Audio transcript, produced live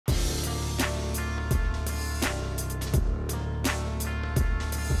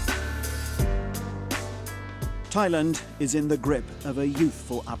Thailand is in the grip of a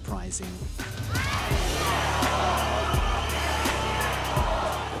youthful uprising.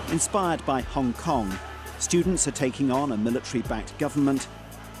 Inspired by Hong Kong, students are taking on a military-backed government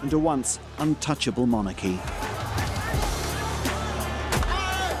and a once untouchable monarchy.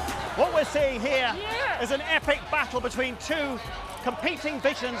 What we're seeing here is an epic battle between two competing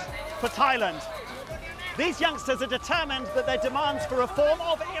visions for Thailand. These youngsters are determined that their demands for reform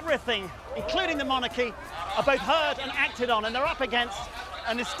of everything, including the monarchy, are both heard and acted on, and they're up against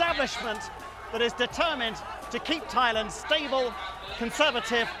an establishment that is determined to keep Thailand stable,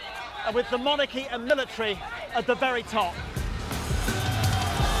 conservative, and with the monarchy and military at the very top.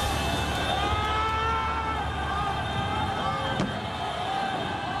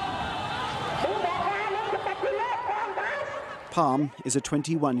 Palm is a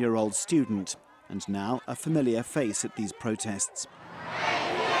 21-year-old student and now a familiar face at these protests.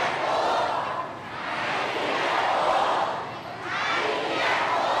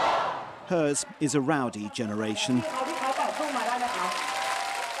 Hers is a rowdy generation,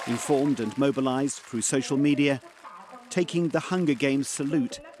 informed and mobilised through social media, taking the Hunger Games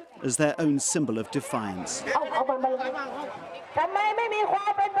salute as their own symbol of defiance.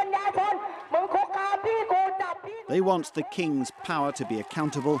 They want the king's power to be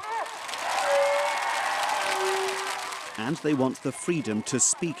accountable, and they want the freedom to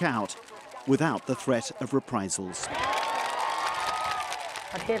speak out without the threat of reprisals.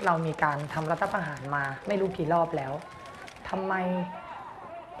 ประเทศเรามีการทำรัฐประหารมาไม่รู้กี่รอบแล้วทำไม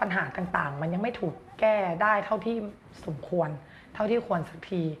ปัญหาต่างๆมันยังไม่ถูกแก้ได้เท่าที่สมควรเท่าที่ควรสัก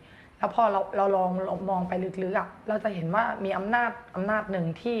ทีแล้วพอเราลองมองไปลึกๆเราจะเห็นว่ามีอำนาจหนึ่ง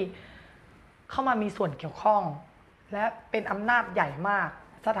ที่เข้ามามีส่วนเกี่ยวข้องและเป็นอำนาจใหญ่มาก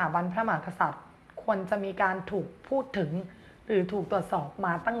สถาบันพระมหากษัตริย์ควรจะมีการถูกพูดถึงหรือถูกตรวจสอบม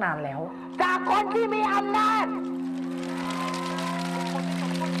าตั้งนานแล้วจากคนที่มีอำนาจ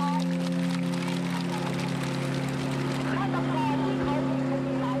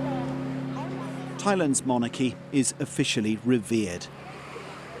Thailand's monarchy is officially revered.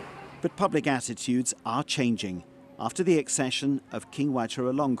 But public attitudes are changing after the accession of King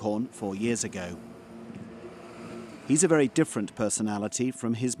Vajiralongkorn 4 years ago. He's a very different personality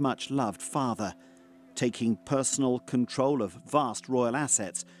from his much-loved father, taking personal control of vast royal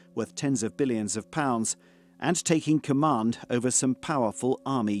assets worth tens of billions of pounds and taking command over some powerful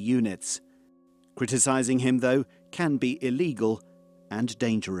army units. Criticising him, though, can be illegal and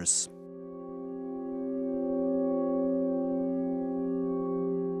dangerous.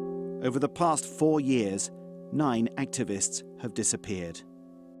 Over the past 4 years, 9 activists have disappeared.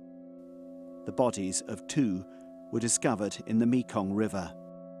 The bodies of 2 were discovered in the Mekong River.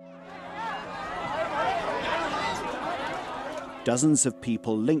 Dozens of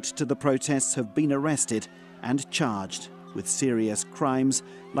people linked to the protests have been arrested and charged with serious crimes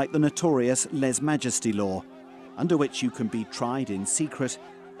like the notorious lèse-majesté law, under which you can be tried in secret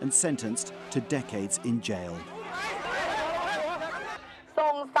and sentenced to decades in jail.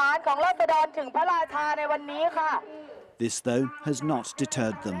 This, though, has not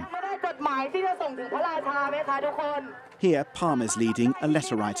deterred them. Here, Palm is leading a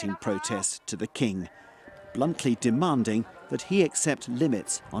letter-writing protest to the king, bluntly demanding that he accept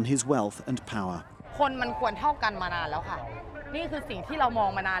limits on his wealth and power. คนมันควรเท่ากันมานานแล้วค่ะนี่คือสิ่งที่เรามอง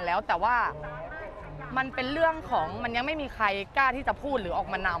มานานแล้วแต่ว่ามันเป็นเรื่องของมันยังไม่มีใครกล้าที่จะพูดหรือออก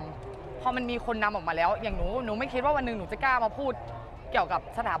มานำพอมันมีคนนำออกมาแล้วอย่างหนูไม่คิดว่าวันหนึ่งหนูจะกล้ามาพูดเกี่ยวกับ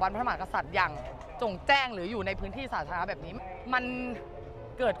สถาบันพระมหากษัตริย์อย่างจงแจ้งหรืออยู่ในพื้นที่สาธารณะแบบนี้มัน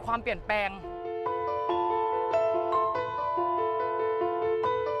เกิดความเปลี่ยนแปลง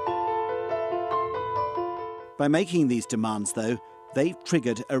By making these demands, though, they've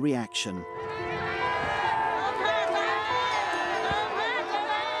triggered a reaction.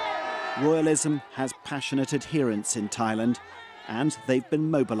 Royalism has passionate adherents in Thailand, and they've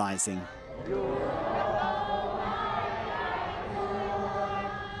been mobilising.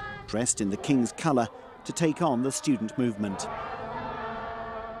 Dressed in the king's colour to take on the student movement.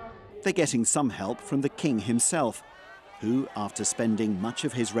 They're getting some help from the king himself, who, after spending much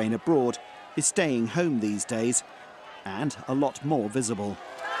of his reign abroad, is staying home these days and a lot more visible.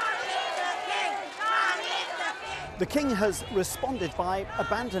 The king has responded by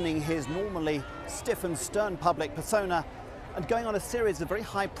abandoning his normally stiff and stern public persona and going on a series of very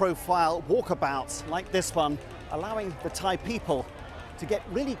high-profile walkabouts like this one, allowing the Thai people to get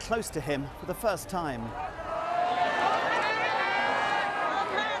really close to him for the first time.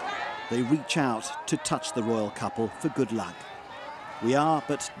 They reach out to touch the royal couple for good luck. We are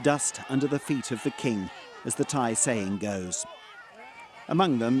but dust under the feet of the king, as the Thai saying goes.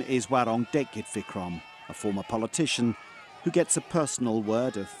 Among them is Warong Dekgit Vikram, a former politician who gets a personal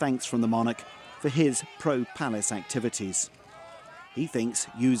word of thanks from the monarch for his pro-palace activities. He thinks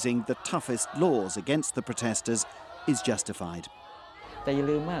using the toughest laws against the protesters is justified. แต่อย่า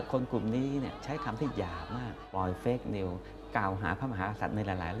ลืมว่าคนกลุ่มนี้เนี่ยใช้คำที่หยาบมากปล่อยเฟกนิวกล่าวหาพระมหากษัตริย์ในห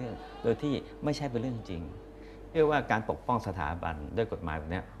ลายๆเรื่องโดยที่ไม่ใช่เป็นเรื่องจริงเรียกว่าการปกป้องสถาบันด้วยกฎหมายแบ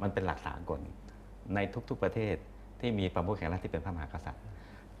บนี้มันเป็นหลักสากลในทุกๆประเทศที่มีประมุขแห่งรัฐที่เป็นพระมหากษัตริย์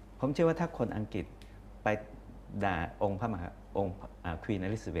ผมเชื่อว่าถ้าคนอังกฤษไปด่าองค์พระมหาองค์ควีนอ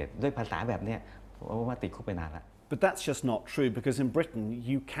ลิซาเบธด้วยภาษาแบบนี้ผมว่าติดคุกไปนานละ But that's just not true, because in Britain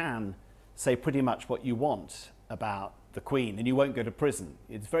you can say pretty much what you want about the Queen and you won't go to prison.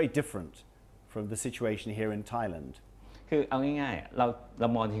 It's very different from the situation here in Thailand. คือเอาง่ายๆเรา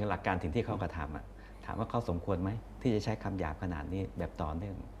มองถึงหลักการถึงที่เขากระทำถามว่าเขาสมควรไหมที่จะใช้คำหยาบขนาดนี้แบบต่อเนื่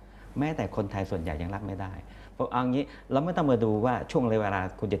องแม้แต่คนไทยส่วนใหญ่ยังรับไม่ได้เพราะเอางี้เราไม่ต้องมาดูว่าช่วงเวลา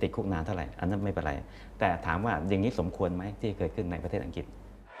คุณจะติดคุกนานเท่าไหร่อันนั้นไม่เป็นไรแต่ถามว่าอย่างนี้สมควรไหมที่เกิดขึ้นในประเทศอังกฤษ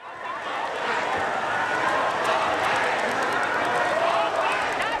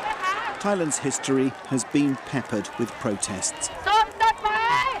Thailand's history has been peppered with protests,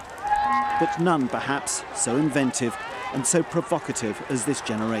 but none perhaps so inventive and so provocative as this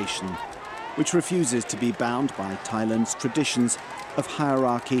generation, which refuses to be bound by Thailand's traditions of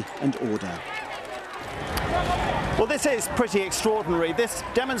hierarchy and order. Well, this is pretty extraordinary. This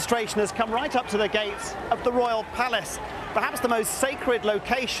demonstration has come right up to the gates of the Royal Palace, perhaps the most sacred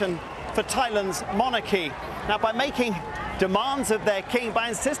location for Thailand's monarchy. Now, by making demands of their king, by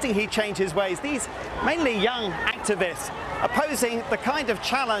insisting he change his ways, these mainly young activists opposing the kind of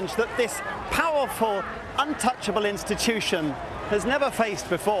challenge that this powerful, untouchable institution has never faced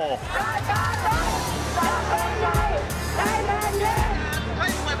before.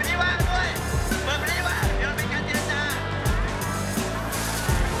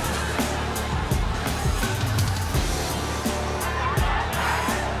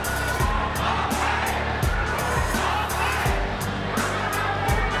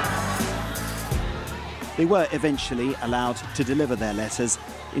 They were eventually allowed to deliver their letters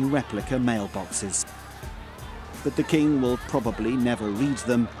in replica mailboxes. But the king will probably never read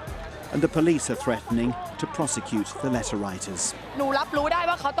them, and the police are threatening to prosecute the letter writers. หนูรับรู้ได้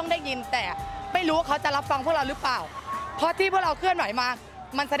ว่าเขาต้องได้ยินแต่ไม่รู้ว่าเขาจะรับฟังพวกเราหรือเปล่าเพราะที่พวกเราเคลื่อนไหวมา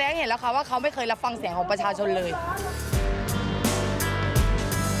มันแสดงให้เห็นแล้วค่ะว่าเขาไม่เคยรับฟังเสียงของประชาชนเลย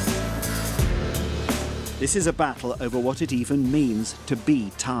This is a battle over what it even means to be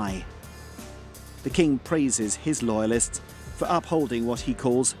Thai. The king praises his loyalists for upholding what he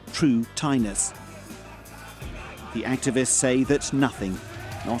calls true Thainess. The activists say that nothing,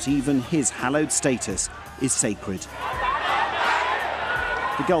 not even his hallowed status, is sacred.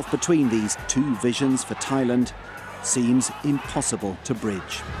 The gulf between these two visions for Thailand seems impossible to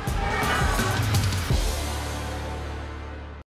bridge.